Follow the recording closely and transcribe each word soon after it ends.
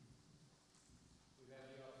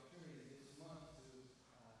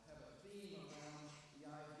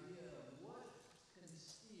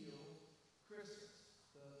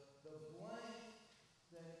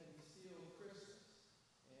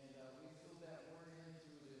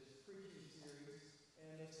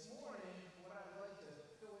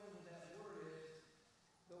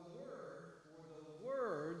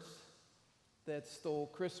that stole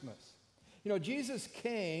Christmas. You know, Jesus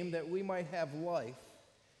came that we might have life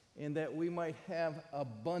and that we might have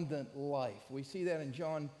abundant life. We see that in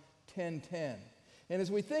John 10:10. And as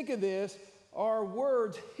we think of this, our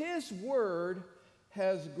words, His word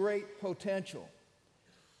has great potential.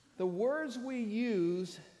 The words we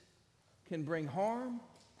use can bring harm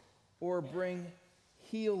or bring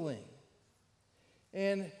healing.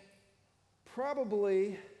 And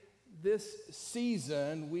probably this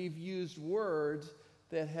season we've used words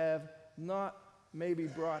that have not maybe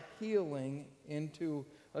brought healing into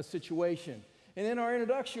a situation. And in our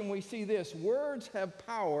introduction we see this: words have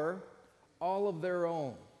power all of their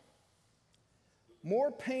own.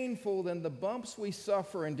 More painful than the bumps we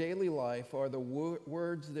suffer in daily life are the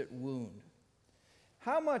words that wound.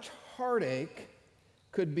 How much heartache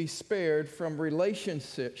could be spared from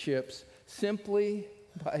relationships simply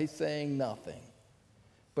by saying nothing?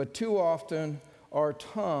 But too often, our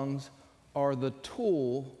tongues are the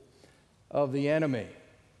tool of the enemy.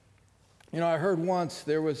 You know, I heard once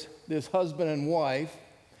there was this husband and wife,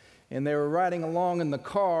 and they were riding along in the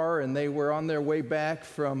car, and they were on their way back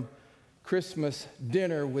from Christmas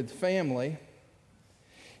dinner with family.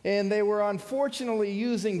 And they were unfortunately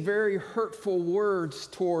using very hurtful words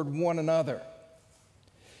toward one another.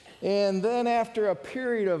 And then after a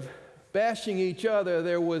period of bashing each other,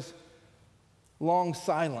 there was long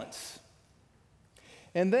silence.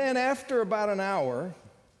 And then after about an hour,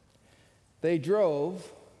 they drove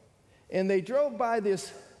by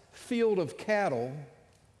this field of cattle,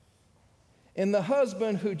 and the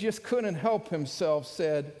husband, who just couldn't help himself,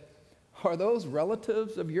 said, "Are those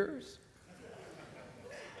relatives of yours?"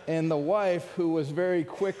 And the wife, who was very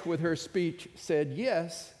quick with her speech, said,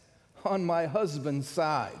 "Yes, on my husband's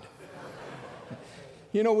side."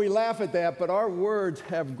 You know, we laugh at that, but our words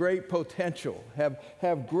have great potential,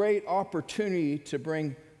 have great opportunity to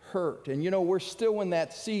bring hurt. And you know, we're still in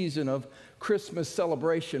that season of Christmas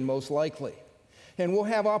celebration, most likely. And we'll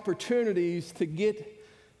have opportunities to get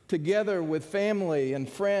together with family and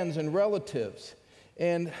friends and relatives.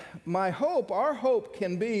 And our hope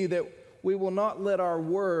can be that we will not let our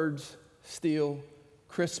words steal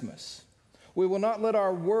Christmas. We will not let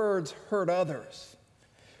our words hurt others,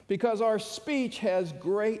 because our speech has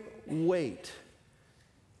great weight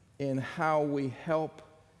in how we help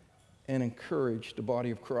and encourage the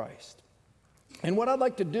body of Christ. And what I'd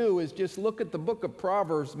like to do is just look at the book of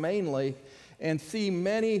Proverbs mainly and see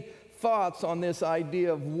many thoughts on this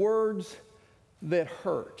idea of words that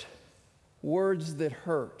hurt. Words that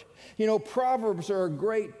hurt. You know, Proverbs are a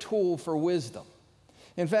great tool for wisdom.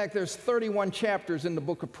 In fact, there's 31 chapters in the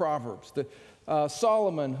book of Proverbs.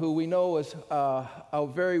 Solomon, who we know is a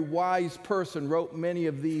very wise person, wrote many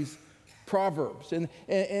of these Proverbs. And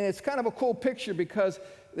it's kind of a cool picture because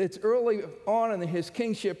it's early on in his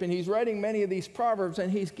kingship, and he's writing many of these Proverbs, and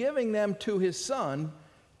he's giving them to his son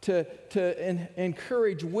to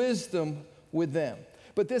encourage wisdom with them.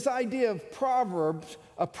 But this idea of Proverbs,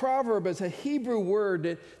 a proverb is a Hebrew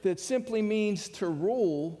word that simply means to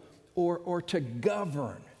rule or to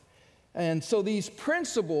govern. And so these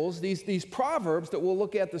principles, these proverbs that we'll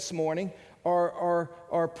look at this morning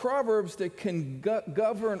are proverbs that can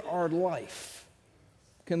govern our life,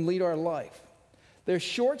 can lead our life. They're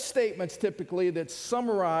short statements typically that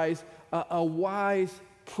summarize a wise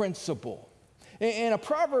principle. And a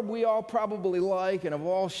proverb we all probably like and have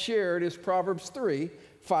all shared is Proverbs 3,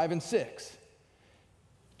 5, and 6.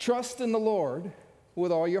 Trust in the Lord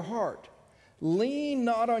with all your heart. Lean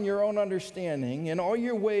not on your own understanding. In all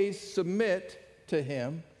your ways submit to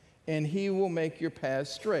Him, and He will make your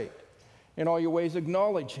paths straight. In all your ways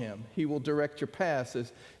acknowledge Him. He will direct your paths,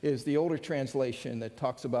 is the older translation that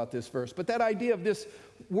talks about this verse. But that idea of this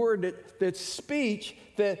word, that speech,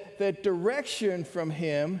 that direction from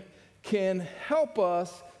Him can help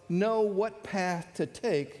us know what path to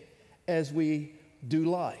take as we do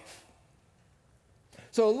life.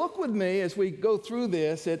 So look with me as we go through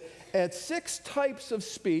this at 6 types of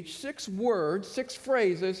speech, 6 words, 6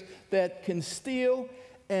 phrases that can steal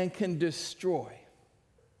and can destroy.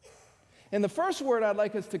 And the first word I'd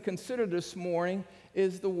like us to consider this morning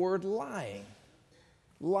is the word lying.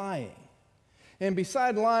 Lying. And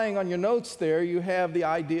beside lying on your notes there, you have the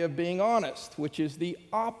idea of being honest, which is the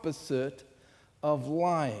opposite of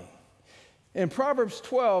lying. And Proverbs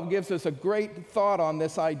 12 gives us a great thought on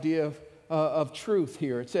this idea of truth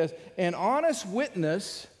here. It says, an honest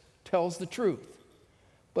witness tells the truth,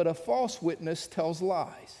 but a false witness tells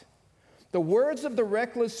lies. The words of the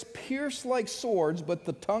reckless pierce like swords, but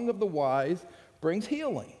the tongue of the wise brings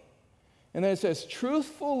healing. And then it says,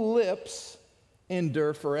 truthful lips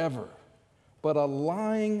endure forever, but a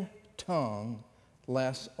lying tongue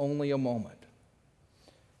lasts only a moment.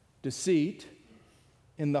 deceit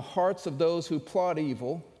in the hearts of those who plot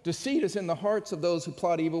evil. Deceit is in the hearts of those who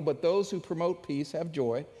plot evil, but those who promote peace have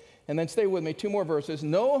joy. And then stay with me, 2 more verses.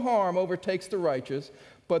 No harm overtakes the righteous,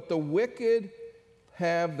 but the wicked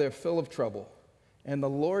have their fill of trouble. And the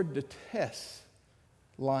Lord detests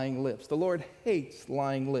lying lips. The Lord hates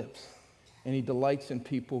lying lips, and he delights in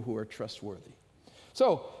people who are trustworthy.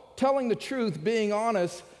 So, telling the truth, being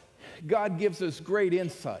honest, God gives us great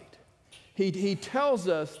insight. He tells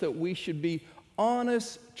us that we should be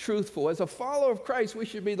honest, truthful. As a follower of Christ, we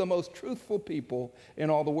should be the most truthful people in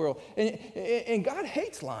all the world. And God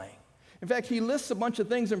hates lying. In fact, he lists a bunch of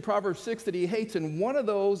things in Proverbs 6 that he hates, and one of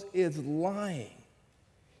those is lying.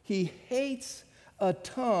 He hates a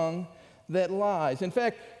tongue that lies. In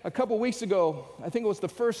fact, a couple weeks ago, I think it was the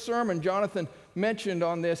first sermon Jonathan mentioned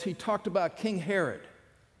on this, he talked about King Herod.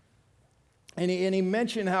 And he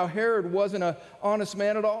mentioned how Herod wasn't an honest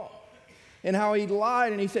man at all, and how he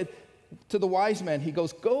lied, and he said to the wise men, he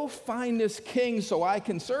goes, go find this king so I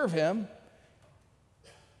can serve him.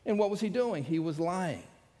 And what was he doing? He was lying.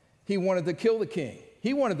 He wanted to kill the king.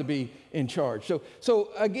 He wanted to be in charge. So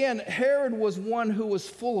again, Herod was one who was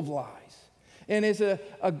full of lies, and is a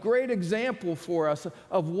great example for us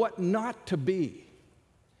of what not to be.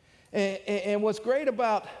 And what's great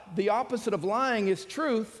about the opposite of lying is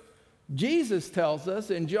truth. Jesus tells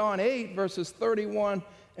us in John 8, verses 31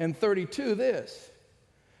 and 32 this.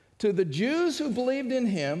 To the Jews who believed in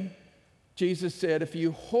him, Jesus said, if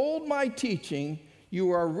you hold my teaching,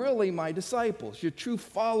 you are really my disciples. You're true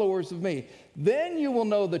followers of me. Then you will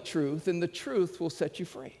know the truth, and the truth will set you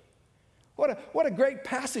free. What a great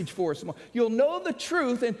passage for us. You'll know the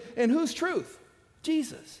truth, and whose truth?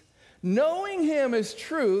 Jesus. Knowing him as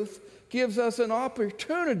truth gives us an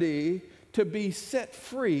opportunity to be set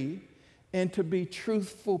free and to be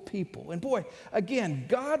truthful people. And boy, again,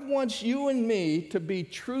 God wants you and me to be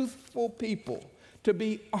truthful people, to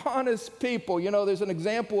be honest people. You know, there's an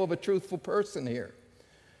example of a truthful person here.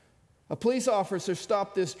 A police officer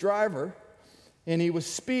stopped this driver, and he was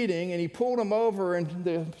speeding, and he pulled him over,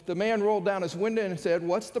 and the man rolled down his window and said,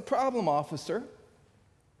 what's the problem, officer?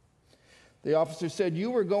 The officer said,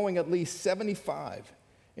 you were going at least 75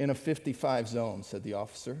 in a 55 zone, said the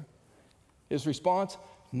officer. His response,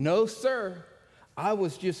 no, sir, I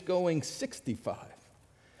was just going 65.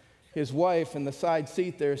 His wife in the side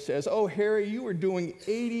seat there says, oh, Harry, you were doing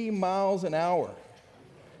 80 miles an hour,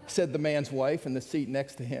 said the man's wife in the seat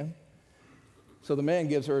next to him. So the man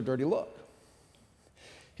gives her a dirty look.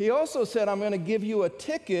 He also said, I'm going to give you a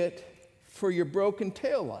ticket for your broken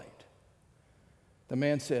taillight. The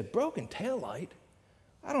man said, broken taillight?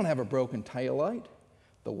 I don't have a broken taillight.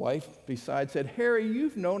 The wife beside said, Harry,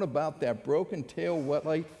 you've known about that broken tail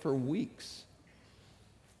light for weeks.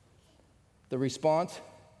 The response,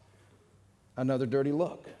 another dirty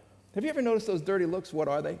look. Have you ever noticed those dirty looks? What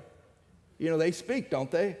are they? You know, they speak,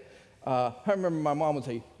 don't they? I remember my mom would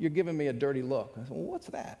say, you're giving me a dirty look. I said, well, what's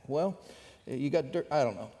that? Well, you got dirt. I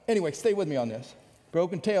don't know. Anyway, stay with me on this.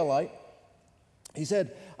 Broken tail light. He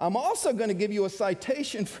said, I'm also going to give you a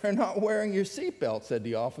citation for not wearing your seatbelt, said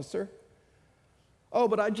the officer. Oh,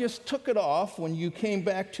 but I just took it off when you came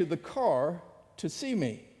back to the car to see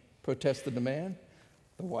me, protested the man.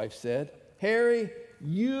 The wife said, Harry,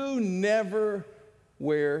 you never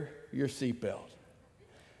wear your seatbelt.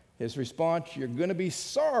 His response, you're going to be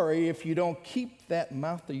sorry if you don't keep that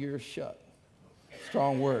mouth of yours shut.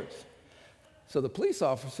 Strong words. So the police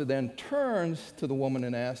officer then turns to the woman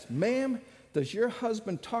and asks, ma'am, does your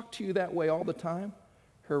husband talk to you that way all the time?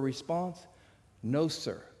 Her response, no,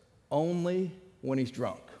 sir, only when he's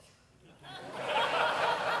drunk.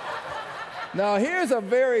 Now, here's a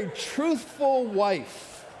very truthful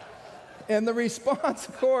wife. And the response,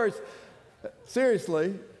 of course,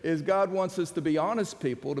 seriously, is God wants us to be honest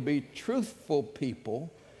people, to be truthful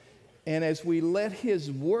people. And as we let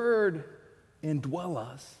his word indwell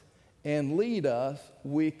us and lead us,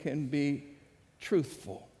 we can be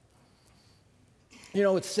truthful. You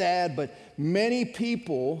know, it's sad, but many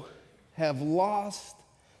people have lost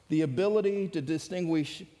the ability to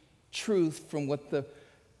distinguish truth from what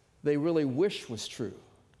they really wish was true.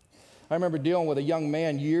 I remember dealing with a young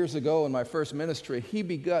man years ago in my first ministry. He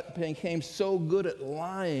became so good at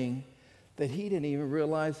lying that he didn't even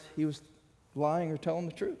realize he was lying or telling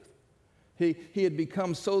the truth. He had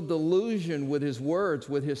become so delusioned with his words,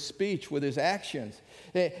 with his speech, with his actions.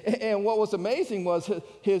 And what was amazing was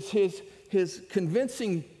his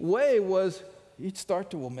convincing way was he'd start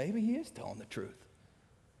to, well, maybe he is telling the truth.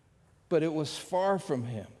 But it was far from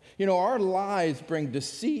him. You know, our lies bring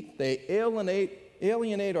deceit, they alienate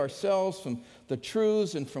alienate ourselves from the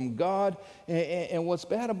truths and from God. And what's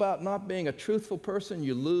bad about not being a truthful person,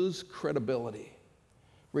 you lose credibility.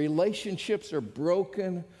 Relationships are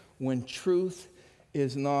broken when truth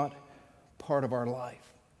is not part of our life.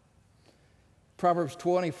 Proverbs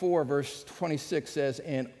 24, verse 26 says,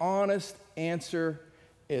 an honest answer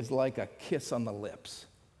is like a kiss on the lips.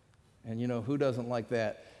 And you know, who doesn't like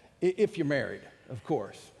that? If you're married, of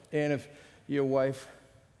course. And if your wife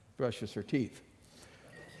brushes her teeth.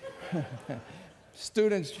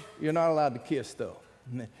 Students, you're not allowed to kiss, though.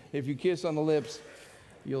 If you kiss on the lips,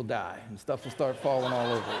 you'll die, and stuff will start falling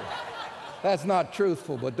all over you. That's not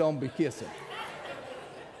truthful, but don't be kissing.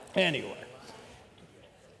 Anyway.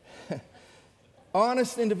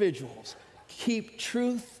 Honest individuals keep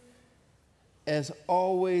truth as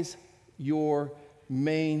always your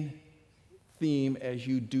main theme as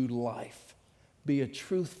you do life. Be a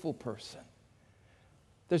truthful person.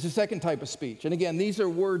 There's a second type of speech. And again, these are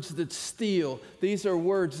words that steal. These are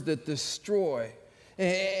words that destroy.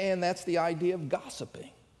 And that's the idea of gossiping.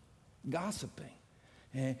 Gossiping.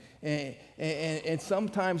 And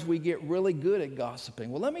sometimes we get really good at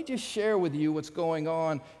gossiping. Well, let me just share with you what's going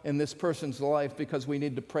on in this person's life because we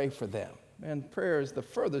need to pray for them. And prayer is the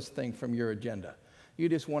furthest thing from your agenda. You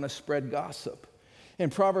just want to spread gossip.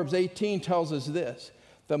 And Proverbs 18 tells us this: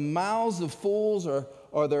 the mouths of fools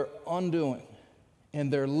are their undoing,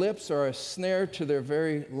 and their lips are a snare to their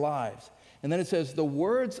very lives. And then it says, the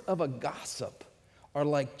words of a gossip are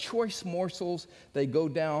like choice morsels. They go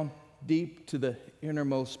down deep to the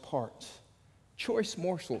innermost parts. Choice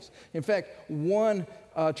morsels. In fact, one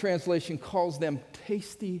translation calls them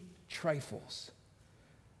tasty trifles.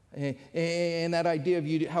 And that idea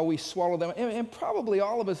of how we swallow them. And probably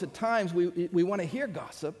all of us at times, we want to hear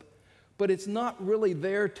gossip, but it's not really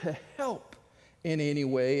there to help in any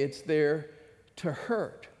way. It's there to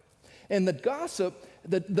hurt. And the gossip,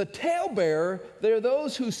 the talebearer, they're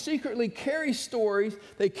those who secretly carry stories.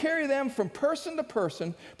 They carry them from person to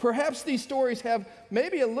person. Perhaps these stories have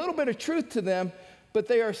maybe a little bit of truth to them, but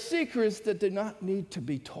they are secrets that do not need to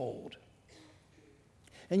be told.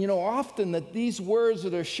 And you know, often that these words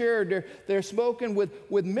that are shared, they're spoken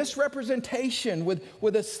with misrepresentation,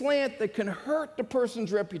 with a slant that can hurt the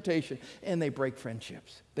person's reputation. And they break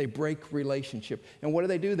friendships. They break relationship. And what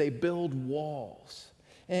do? They build walls.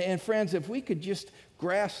 And friends, if we could just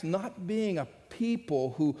grasp not being a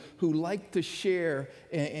people who like to share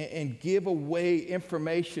and give away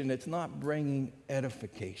information that's not bringing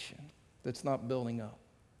edification, that's not building up.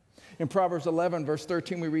 In Proverbs 11, verse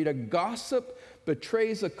 13, we read, a gossip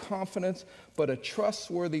betrays a confidence, but a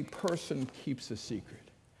trustworthy person keeps a secret.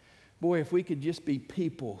 Boy, if we could just be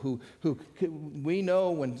people who we know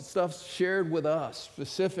when stuff's shared with us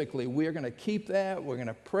specifically, we're going to keep that, we're going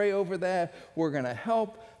to pray over that, we're going to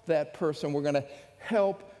help that person, we're going to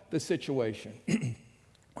help the situation.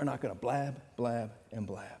 We're not going to blab, blab, and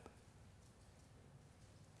blab.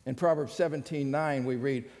 In Proverbs 17:9, we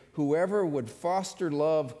read, whoever would foster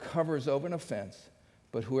love covers over an offense,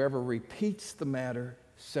 but whoever repeats the matter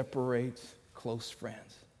separates close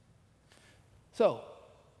friends. So,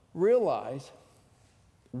 realize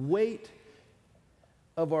weight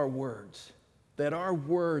of our words, that our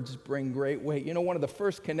words bring great weight. You know, one of the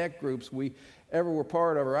first Connect groups we ever were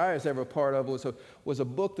part of, or I was ever part of, was a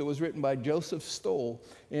book that was written by Joseph Stoll,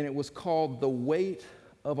 and it was called The Weight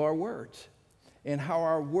of Our Words, and how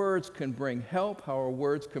our words can bring help, how our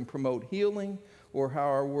words can promote healing, or how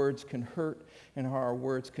our words can hurt, and how our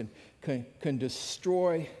words can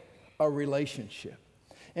destroy a relationship.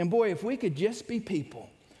 And boy, if we could just be people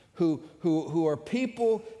who are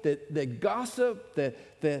people that gossip, that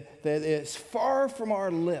is far from our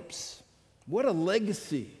lips, what a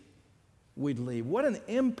legacy we'd leave. What an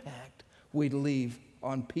impact we'd leave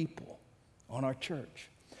on people, on our church.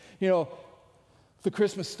 You know, the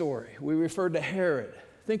Christmas story, we referred to Herod.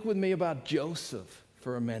 Think with me about Joseph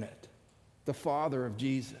for a minute, the father of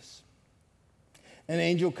Jesus. An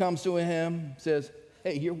angel comes to him, says,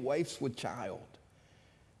 hey, your wife's with child.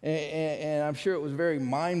 And I'm sure it was very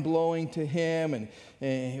mind-blowing to him.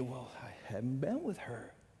 And well, I haven't been with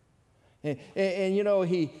her. And you know,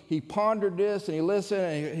 he pondered this and he listened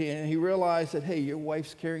and he realized that, hey, your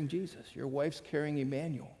wife's carrying Jesus. Your wife's carrying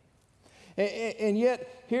Emmanuel. And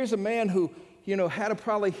yet, here's a man who, you know, had to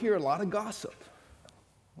probably hear a lot of gossip.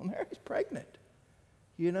 Well, Mary's pregnant,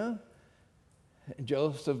 you know. And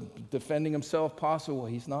Joseph defending himself, possible,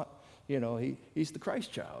 he's not, you know, he's the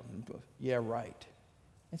Christ child. Yeah, right.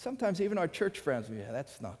 And sometimes even our church friends, yeah,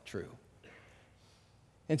 that's not true.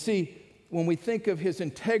 And see, when we think of his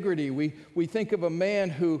integrity, we think of a man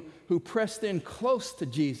who pressed in close to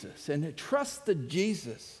Jesus and trusted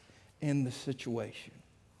Jesus in the situation.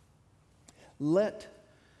 Let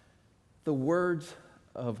the words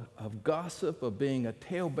of gossip, of being a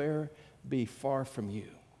talebearer, be far from you.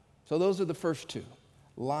 So those are the first two,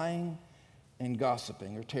 lying and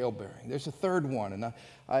gossiping or talebearing. There's a third one, and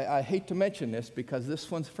I hate to mention this because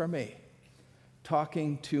this one's for me.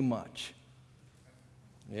 Talking too much.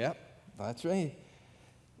 Yep, that's right.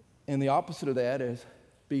 And the opposite of that is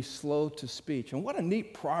be slow to speech. And what a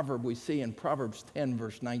neat proverb we see in Proverbs 10,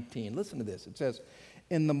 verse 19. Listen to this. It says,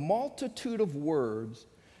 in the multitude of words,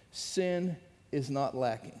 sin is not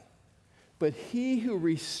lacking, but he who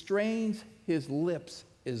restrains his lips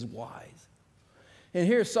is wise. And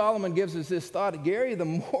here Solomon gives us this thought, Gary, the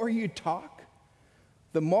more you talk,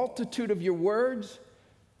 the multitude of your words,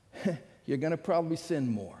 you're going to probably sin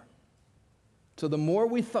more. So the more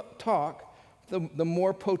we talk, the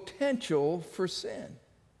more potential for sin.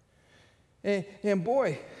 And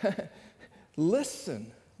boy,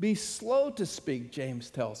 listen, be slow to speak, James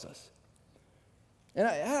tells us. And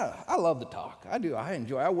I love to talk. I do. I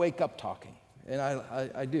enjoy. I wake up talking, and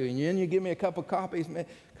I do. And then you give me a cup of coffee.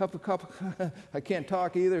 I can't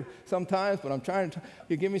talk either sometimes, but I'm trying to.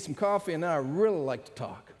 You give me some coffee, and then I really like to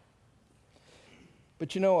talk.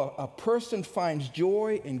 But you know, a person finds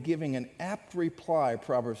joy in giving an apt reply,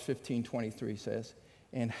 Proverbs 15:23 says,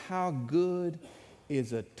 and how good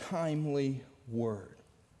is a timely word.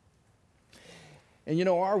 And you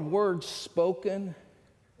know, our words spoken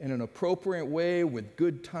in an appropriate way with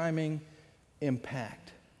good timing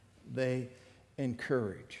impact. They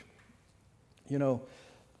encourage. You know,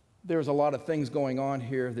 there's a lot of things going on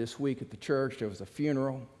here this week at the church. There was a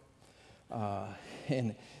funeral,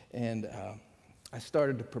 and I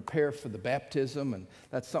started to prepare for the baptism, and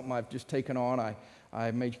that's something I've just taken on.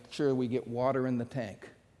 I make sure we get water in the tank,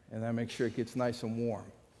 and I make sure it gets nice and warm.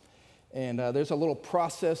 And there's a little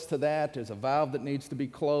process to that. There's a valve that needs to be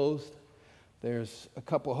closed. There's a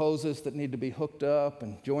couple hoses that need to be hooked up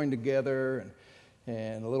and joined together,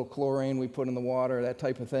 and a little chlorine we put in the water, that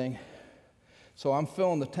type of thing. So I'm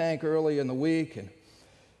filling the tank early in the week, and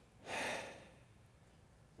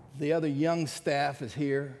the other young staff is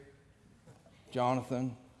here.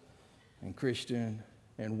 Jonathan and Christian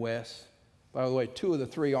and Wes. By the way, 2 of the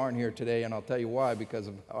 3 aren't here today, and I'll tell you why, because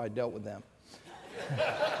of how I dealt with them.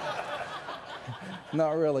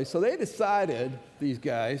 Not really. So they decided, these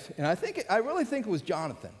guys, and I really think it was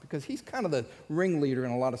Jonathan, because he's kind of the ringleader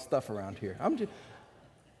in a lot of stuff around here.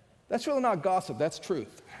 That's really not gossip, that's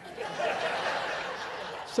truth.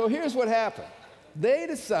 So here's what happened. They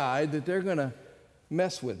decide that they're going to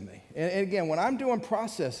mess with me. And again, when I'm doing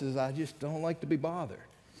processes, I just don't like to be bothered.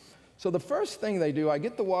 So the first thing they do, I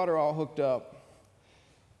get the water all hooked up,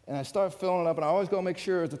 and I start filling it up, and I always go make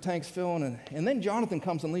sure the tank's filling. And then Jonathan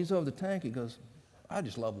comes and leaves over the tank. He goes, I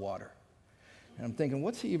just love water. And I'm thinking,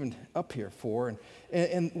 what's he even up here for?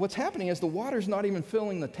 And what's happening is the water's not even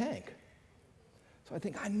filling the tank. So I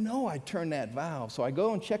think, I know I turned that valve. So I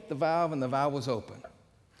go and check the valve, and the valve was open.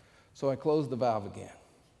 So I close the valve again.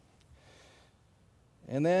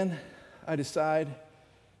 And then I decide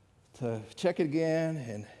to check it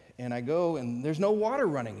again, and I go, and there's no water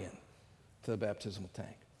running in to the baptismal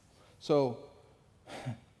tank. So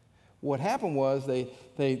what happened was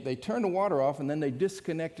they turned the water off, and then they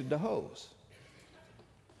disconnected the hose.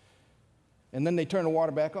 And then they turned the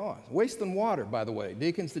water back on. Wasting water, by the way.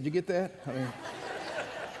 Deacons, did you get that? I mean,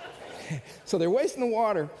 so they're wasting the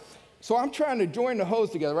water. So I'm trying to join the hose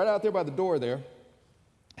together right out there by the door there.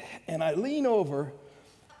 And I lean over,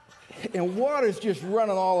 and water's just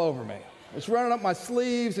running all over me. It's running up my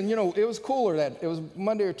sleeves, and you know, it was cooler it was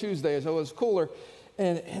Monday or Tuesday, so it was cooler.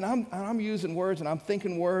 And I'm using words, and I'm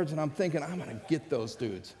thinking words, and I'm thinking, I'm gonna get those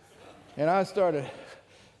dudes. And I started,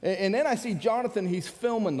 and then I see Jonathan, he's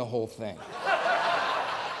filming the whole thing.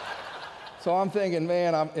 So I'm thinking,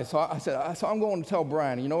 man, so I'm going to tell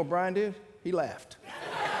Brian. And you know what Brian did? He laughed.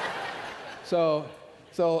 So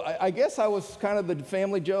I guess I was kind of the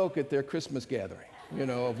family joke at their Christmas gathering, you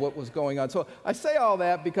know, of what was going on. So I say all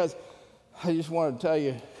that because I just wanted to tell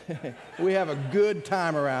you, we have a good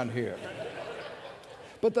time around here.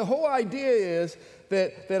 But the whole idea is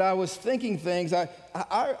that I was thinking things,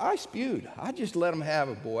 I spewed. I just let them have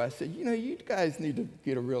it, boy. I said, you know, you guys need to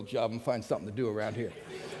get a real job and find something to do around here.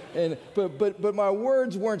 But my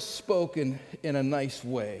words weren't spoken in a nice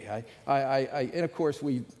way. And of course,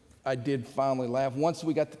 I did finally laugh. Once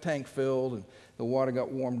we got the tank filled and the water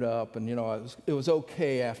got warmed up, and you know, it was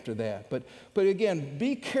okay after that. But again,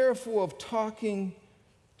 be careful of talking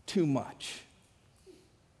too much.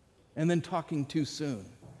 And then talking too soon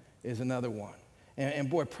is another one. And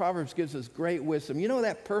boy, Proverbs gives us great wisdom. You know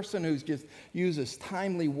that person who just uses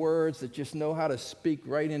timely words that just know how to speak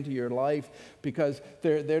right into your life because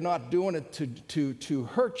they're not doing it to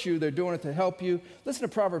hurt you, they're doing it to help you. Listen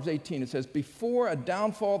to Proverbs 18. It says, before a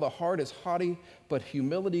downfall, the heart is haughty, but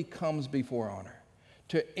humility comes before honor.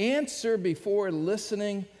 To answer before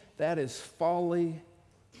listening, that is folly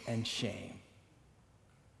and shame.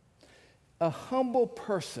 A humble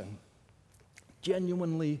person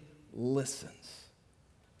genuinely listens.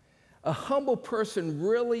 A humble person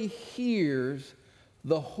really hears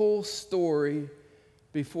the whole story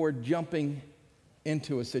before jumping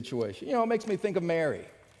into a situation. You know, it makes me think of Mary.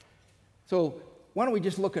 So why don't we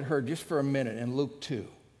just look at her just for a minute in Luke 2.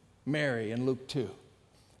 Mary in Luke 2.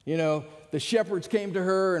 You know, the shepherds came to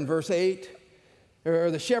her in verse 8.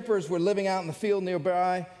 Or the shepherds were living out in the field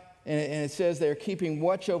nearby, and it says they're keeping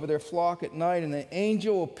watch over their flock at night, and an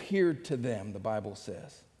angel appeared to them, the Bible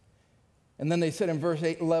says. And then they said in verse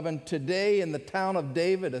 11, today in the town of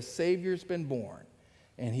David a Savior's been born,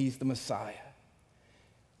 and he's the Messiah.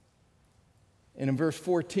 And in verse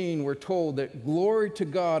 14 we're told that glory to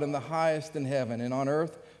God in the highest in heaven, and on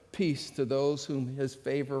earth peace to those whom his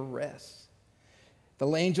favor rests. The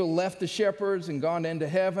angel left the shepherds and gone into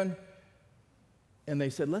heaven, and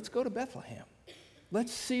they said, let's go to Bethlehem.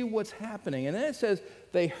 Let's see what's happening. And then it says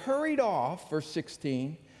they hurried off, verse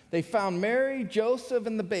 16. They found Mary, Joseph,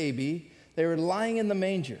 and the baby. They were lying in the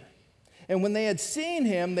manger. And when they had seen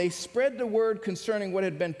him, they spread the word concerning what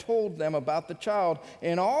had been told them about the child.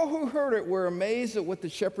 And all who heard it were amazed at what the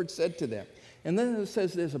shepherds said to them. And then it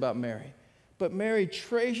says this about Mary. But Mary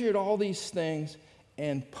treasured all these things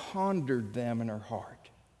and pondered them in her heart.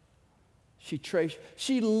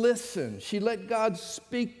 She listened. She let God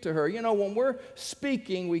speak to her. You know, when we're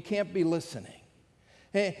speaking, we can't be listening.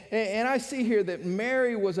 And I see here that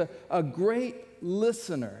Mary was a great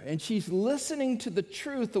listener, and she's listening to the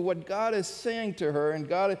truth of what God is saying to her, and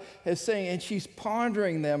God is saying, and she's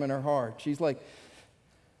pondering them in her heart. She's like,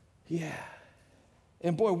 yeah.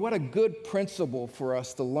 And boy, what a good principle for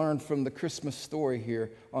us to learn from the Christmas story here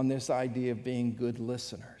on this idea of being good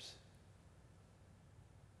listeners.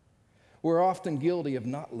 We're often guilty of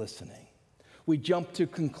not listening. We jump to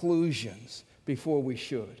conclusions before we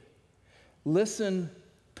should. Listen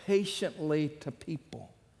patiently to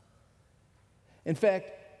people. In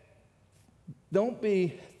fact, don't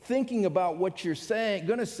be thinking about what you're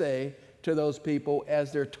going to say to those people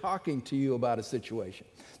as they're talking to you about a situation.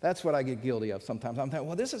 That's what I get guilty of sometimes. I'm thinking,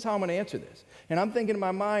 well, this is how I'm going to answer this. And I'm thinking in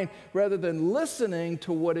my mind, rather than listening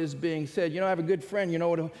to what is being said. You know, I have a good friend, you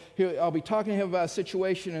know, I'll be talking to him about a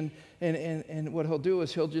situation, and what he'll do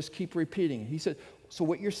is he'll just keep repeating. He said, so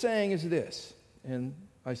what you're saying is this. And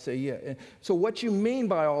I say, yeah. And so what you mean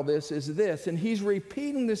by all this is this. And he's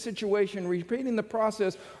repeating the situation, repeating the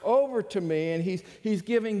process over to me, and he's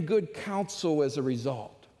giving good counsel as a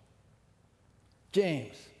result.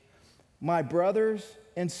 James, my brothers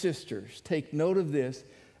and sisters, take note of this.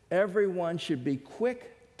 Everyone should be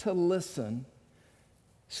quick to listen,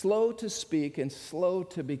 slow to speak, and slow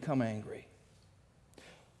to become angry.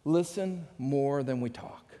 Listen more than we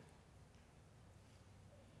talk.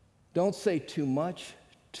 Don't say too much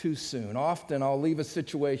too soon. Often I'll leave a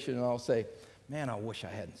situation and I'll say, man, I wish I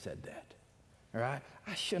hadn't said that. All right?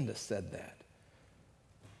 I shouldn't have said that.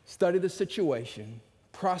 Study the situation,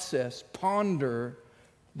 process, ponder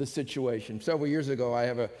the situation. Several years ago, I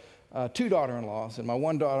have two daughter-in-laws, and my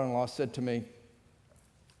one daughter-in-law said to me,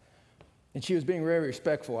 and she was being very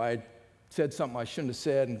respectful. I had said something I shouldn't have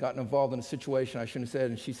said and gotten involved in a situation I shouldn't have said,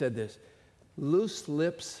 and she said this, loose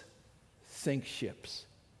lips sink ships.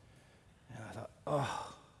 And I thought, oh,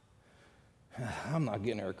 I'm not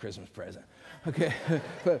getting her a Christmas present. Okay,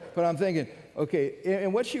 but I'm thinking, okay,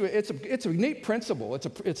 and what it's a neat principle.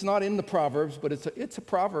 It's not in the Proverbs, but it's a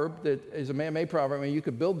proverb that is a man-made proverb. I mean, you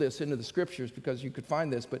could build this into the scriptures because you could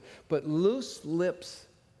find this, but loose lips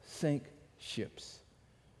sink ships.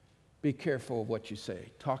 Be careful of what you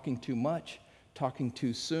say. Talking too much, talking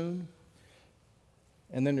too soon,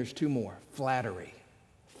 and then there's two more. Flattery.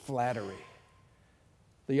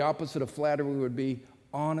 The opposite of flattery would be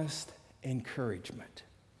honest encouragement.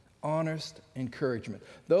 Honest encouragement.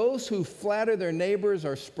 Those who flatter their neighbors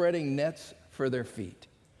are spreading nets for their feet.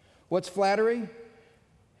 What's flattery?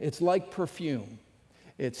 It's like perfume.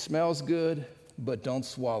 It smells good, but don't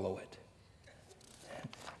swallow it.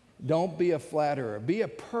 Don't be a flatterer. Be a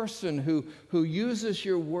person who uses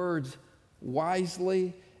your words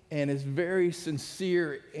wisely and is very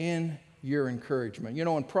sincere in your encouragement. You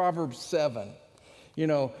know, in Proverbs 7, you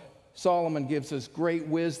know, Solomon gives us great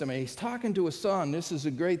wisdom, and he's talking to a son. This is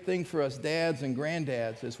a great thing for us dads and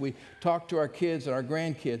granddads as we talk to our kids and our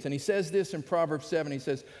grandkids. And he says this in Proverbs 7. He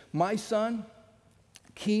says, "My son,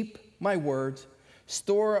 keep my words,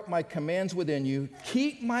 store up my commands within you.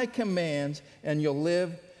 Keep my commands, and you'll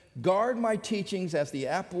live. Guard my teachings as the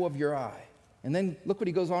apple of your eye." And then look what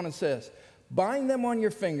he goes on and says, "Bind them on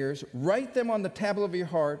your fingers, write them on the tablet of your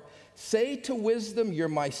heart. Say to wisdom, you're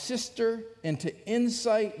my sister, and to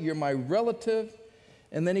insight, you're my relative."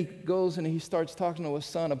 And then he goes and he starts talking to his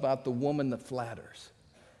son about the woman that flatters,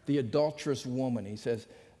 the adulterous woman. He says,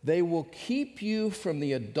 "They will keep you from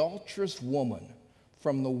the adulterous woman,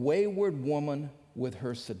 from the wayward woman with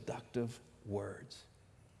her seductive words."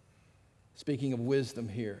 Speaking of wisdom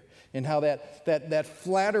here, and how that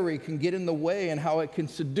flattery can get in the way and how it can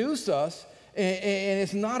seduce us, and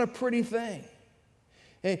it's not a pretty thing.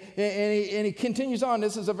 And he continues on.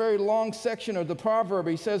 This is a very long section of the proverb.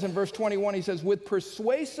 He says in verse 21, he says, "With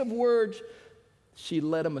persuasive words she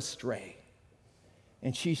led him astray,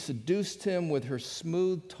 and she seduced him with her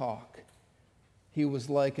smooth talk. He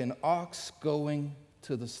was like an ox going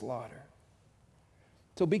to the slaughter."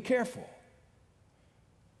 So be careful.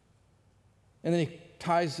 And then he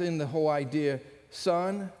ties in the whole idea.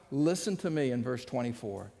 "Son, listen to me," in verse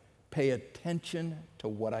 24. "Pay attention to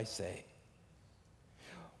what I say."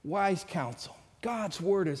 Wise counsel. God's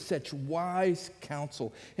word is such wise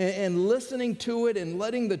counsel. And listening to it and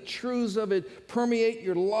letting the truths of it permeate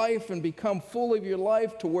your life and become full of your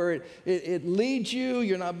life to where it leads you.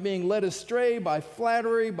 You're not being led astray by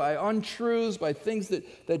flattery, by untruths, by things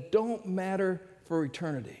that don't matter for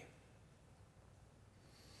eternity.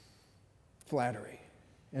 Flattery.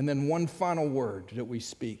 And then one final word that we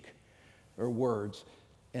speak, or words,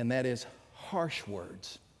 and that is harsh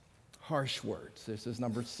words. Harsh words. This is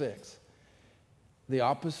number 6. The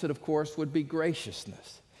opposite, of course, would be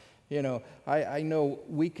graciousness. You know, I know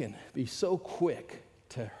we can be so quick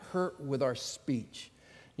to hurt with our speech.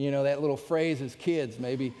 You know, that little phrase as kids,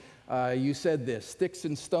 maybe you said this, "Sticks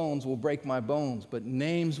and stones will break my bones, but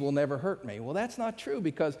names will never hurt me." Well, that's not true,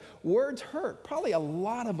 because words hurt. Probably a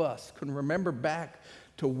lot of us can remember back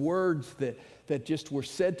to words that just were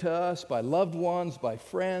said to us by loved ones, by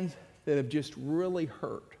friends, that have just really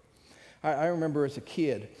hurt. I remember as a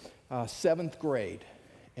kid, 7th grade,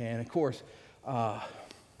 and of course,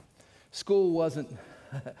 school wasn't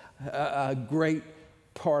a great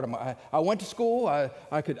part of my. I went to school.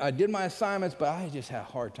 I did my assignments, but I just had a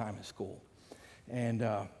hard time in school. And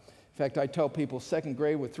in fact, I tell people 2nd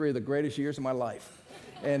grade were 3 of the greatest years of my life.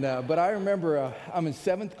 And but I remember I'm in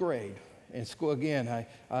 7th grade in school again.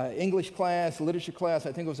 English class, literature class.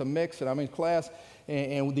 I think it was a mix, and I'm in class.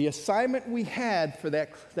 And the assignment we had for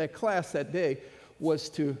that class that day was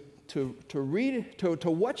to read,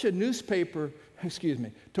 to watch a newspaper,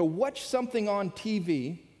 to watch something on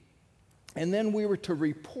TV, and then we were to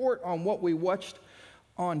report on what we watched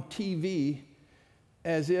on TV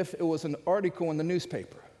as if it was an article in the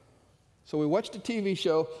newspaper. So we watched a TV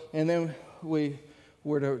show, and then we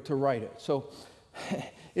were to write it. So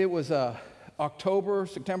it was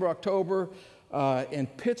September, October,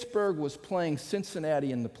 and Pittsburgh was playing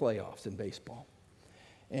Cincinnati in the playoffs in baseball.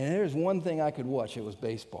 And there's one thing I could watch, it was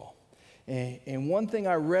baseball. And one thing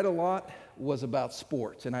I read a lot was about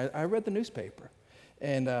sports, and I read the newspaper.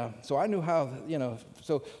 And so I knew how,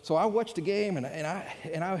 so I watched the game, and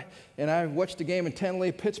I watched the game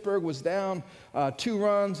intently. Pittsburgh was down 2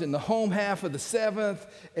 runs in the home half of the 7th,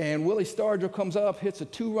 and Willie Stargell comes up, hits a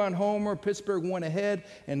 2-run homer. Pittsburgh went ahead,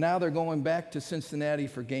 and now they're going back to Cincinnati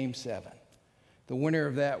for Game 7. The winner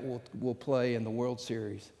of that will play in the World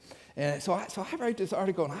Series. And so I write this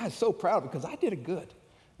article, and I was so proud because I did it good.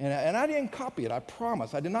 And I didn't copy it, I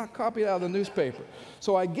promise. I did not copy it out of the newspaper.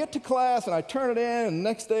 So I get to class, and I turn it in, and the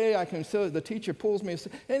next day the teacher pulls me.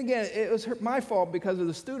 And again, it was my fault because of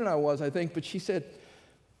the student I was, I think, but she said,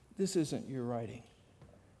 "This isn't your writing.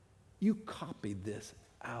 You copied this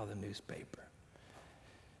out of the newspaper."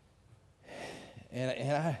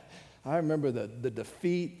 And I remember the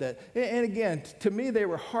defeat and again, to me, they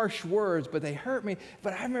were harsh words, but they hurt me.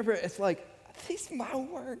 But I remember it's like, this is my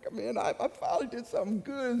work. I mean, I finally did something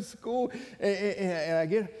good in school, and I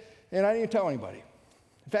didn't tell anybody.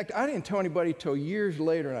 In fact, I didn't tell anybody till years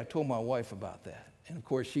later, and I told my wife about that. And of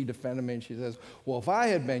course, she defended me, and she says, "Well, if I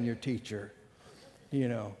had been your teacher,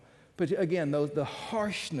 But again, the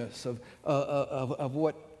harshness of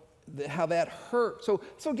how that hurt. So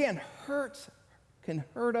again, hurts can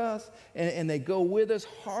hurt us, and they go with us.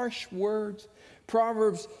 Harsh words.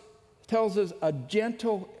 Proverbs tells us a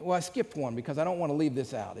gentle, well, I skipped one because I don't want to leave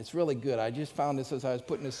this out. It's really good. I just found this as I was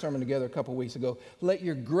putting this sermon together a couple weeks ago. Let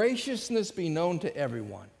your graciousness be known to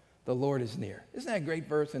everyone. The Lord is near. Isn't that a great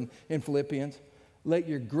verse in Philippians? Let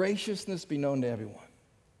your graciousness be known to everyone.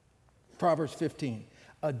 Proverbs 15,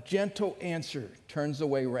 a gentle answer turns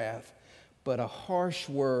away wrath, but a harsh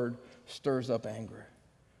word stirs up anger.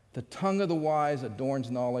 The tongue of the wise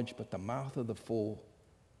adorns knowledge, but the mouth of the fool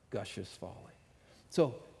gushes folly.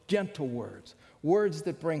 So, gentle words, words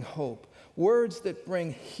that bring hope, words that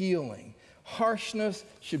bring healing. Harshness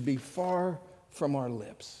should be far from our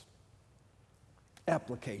lips.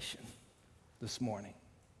 Application this morning.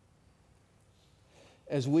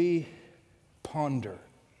 As we ponder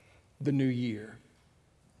the new year,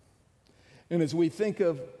 and as we think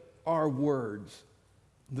of our words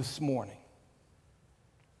this morning,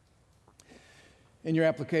 in your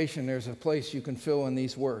application, there's a place you can fill in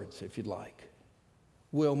these words if you'd like.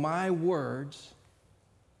 Will my words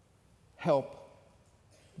help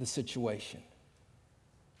the situation?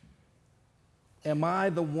 Am I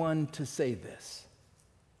the one to say this?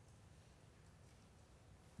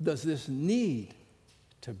 Does this need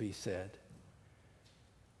to be said?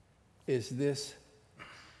 Is this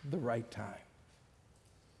the right time?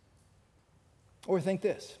 Or think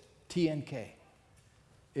this, TNK.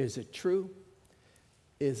 Is it true?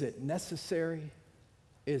 Is it necessary?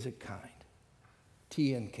 Is it kind?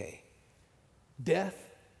 TNK. Death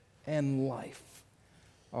and life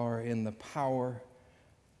are in the power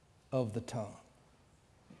of the tongue.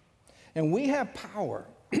 And we have power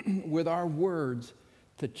with our words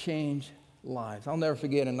to change lives. I'll never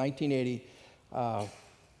forget in 1980,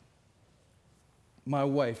 my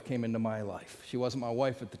wife came into my life. She wasn't my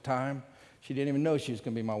wife at the time. She didn't even know she was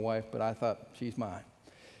going to be my wife, but I thought, she's mine.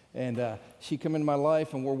 And she came into my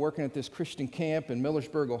life, and we're working at this Christian camp in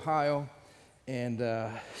Millersburg, Ohio, and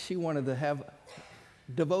she wanted to have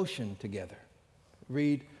devotion together,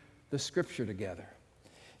 read the scripture together.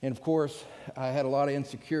 And of course, I had a lot of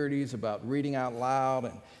insecurities about reading out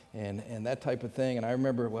loud and that type of thing. And I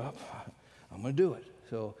remember, well, I'm going to do it.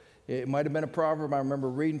 So it might have been a proverb I remember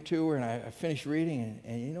reading to her, and I finished reading,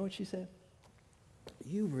 and you know what she said?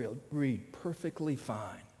 You read perfectly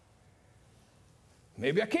fine.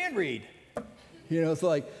 Maybe I can't read. You know, it's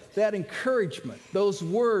like that encouragement, those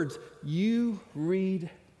words, you read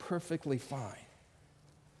perfectly fine.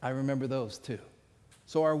 I remember those too.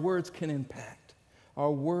 So our words can impact.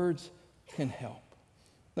 Our words can help.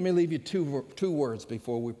 Let me leave you two words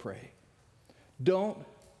before we pray. Two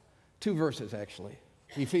verses actually.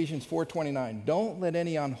 Ephesians 4:29. Don't let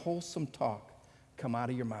any unwholesome talk come out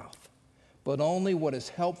of your mouth, but only what is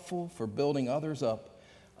helpful for building others up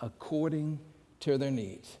according to their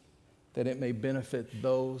needs, that it may benefit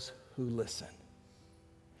those who listen.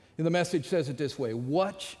 And the Message says it this way: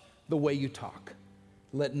 watch the way you talk.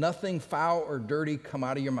 Let nothing foul or dirty come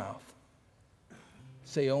out of your mouth.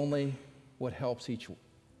 Say only what helps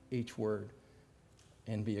each word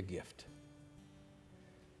and be a gift.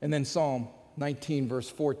 And then Psalm 19, verse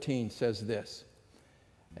 14 says this.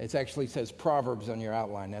 It actually says Proverbs on your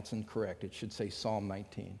outline. That's incorrect. It should say Psalm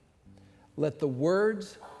 19. Let the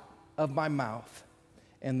words of my mouth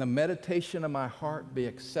and the meditation of my heart be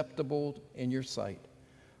acceptable in your sight,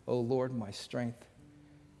 O Lord, my strength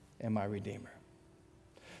and my Redeemer.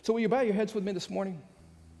 So will you bow your heads with me this morning?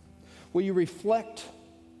 Will you reflect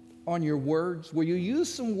on your words? Will you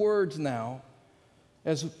use some words now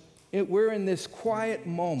as we're in this quiet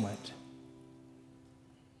moment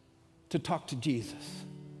to talk to Jesus?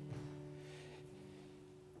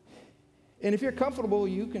 And if you're comfortable,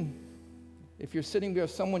 you can, if you're sitting with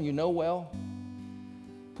someone you know well,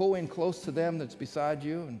 pull in close to them that's beside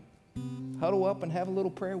you and huddle up and have a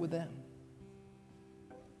little prayer with them.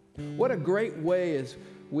 What a great way as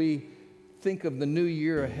we think of the new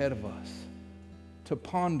year ahead of us to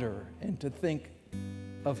ponder and to think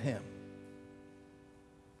of Him,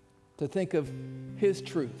 to think of His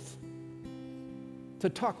truth, to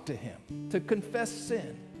talk to Him, to confess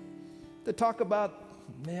sin, to talk about,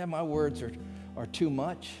 my words are too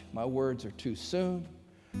much, my words are too soon,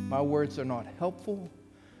 my words are not helpful,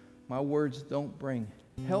 my words don't bring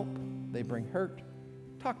help, they bring hurt.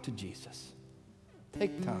 Talk to Jesus.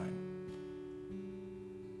 Take time.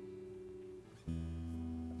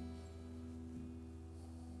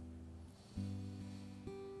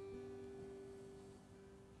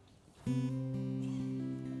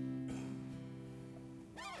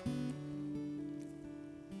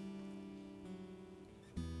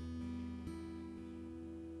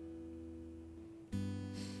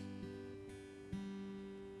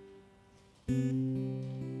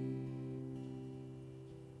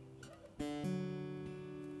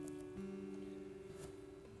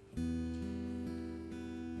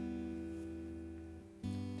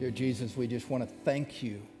 Dear Jesus, we just want to thank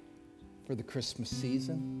you for the Christmas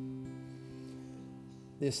season.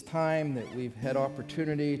 This time that we've had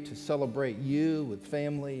opportunity to celebrate you with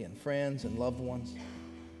family and friends and loved ones.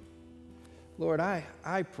 Lord,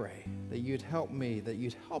 I pray that you'd help me, that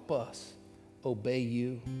you'd help us obey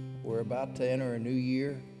you. We're about to enter a new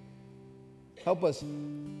year. Help us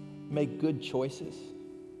make good choices.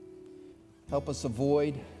 Help us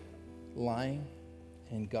avoid lying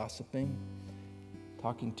and gossiping,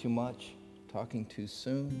 talking too much, talking too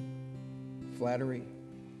soon, flattery,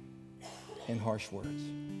 and harsh words.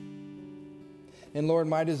 And Lord,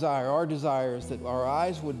 my desire, our desire is that our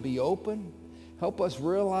eyes would be open. Help us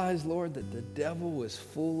realize, Lord, that the devil is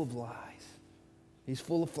full of lies. He's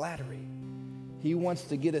full of flattery. He wants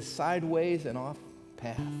to get us sideways and off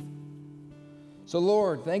path. So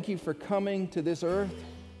Lord, thank you for coming to this earth.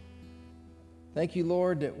 Thank you,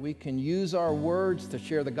 Lord, that we can use our words to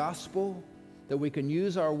share the gospel, that we can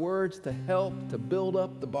use our words to help to build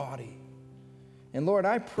up the body. And Lord,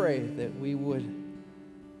 I pray that we would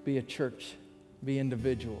be a church, be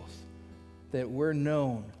individuals, that we're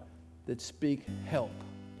known, that speak help,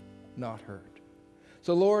 not hurt.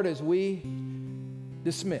 So Lord, as we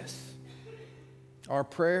dismiss, our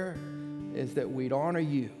prayer is that we'd honor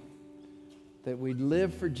you, that we'd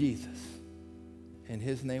live for Jesus. In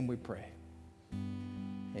his name we pray.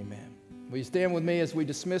 Amen. Will you stand with me as we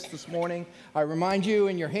dismiss this morning? I remind you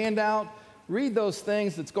in your handout, read those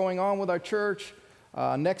things that's going on with our church.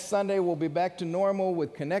 Next Sunday, we'll be back to normal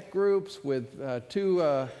with connect groups, with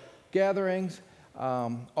 2 gatherings.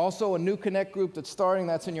 Also, a new connect group that's starting.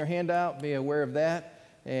 That's in your handout. Be aware of that.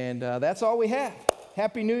 And that's all we have.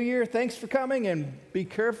 Happy New Year. Thanks for coming, and be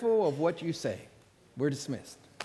careful of what you say. We're dismissed.